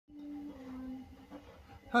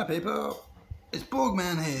Hi people, it's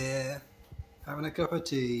Borgman here, having a cup of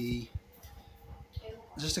tea.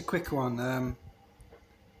 Just a quick one.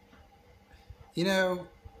 You know,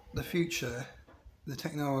 the future, the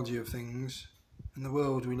technology of things, and the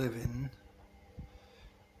world we live in.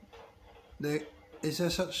 Is there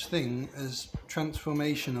such thing as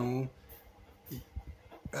transformational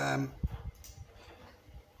um,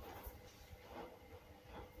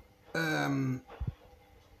 um,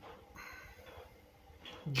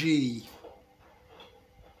 G?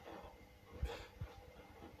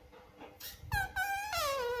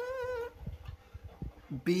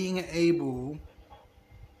 Being able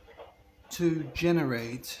to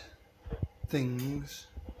generate things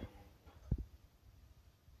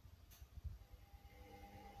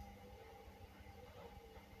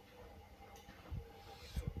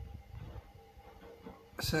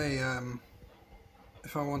say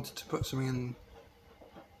if I wanted to put something in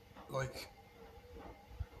like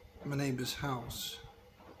my neighbour's house,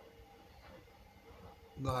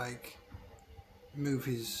 like move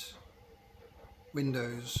his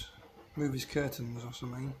windows, move his curtains or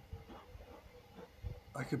something,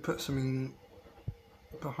 I could put something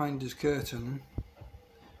behind his curtain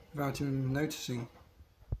without him noticing,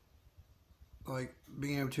 like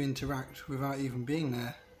being able to interact without even being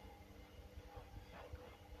there,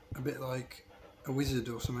 a bit like a wizard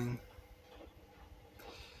or something.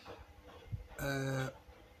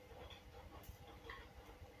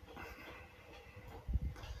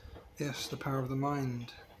 Yes, the power of the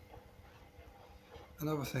mind.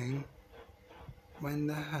 Another thing, when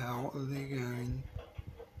the hell are they going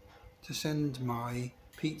to send my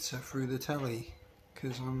pizza through the telly?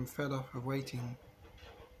 Because I'm fed up of waiting.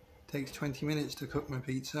 It takes 20 minutes to cook my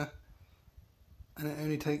pizza, and it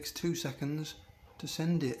only takes 2 seconds to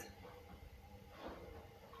send it.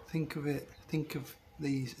 Think of it, think of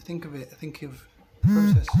these, think of it, think of the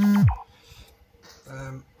process.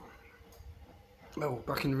 Oh,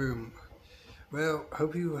 back in the room. Well,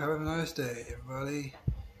 hope you have a nice day, everybody.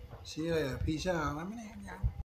 See you later. Peace out.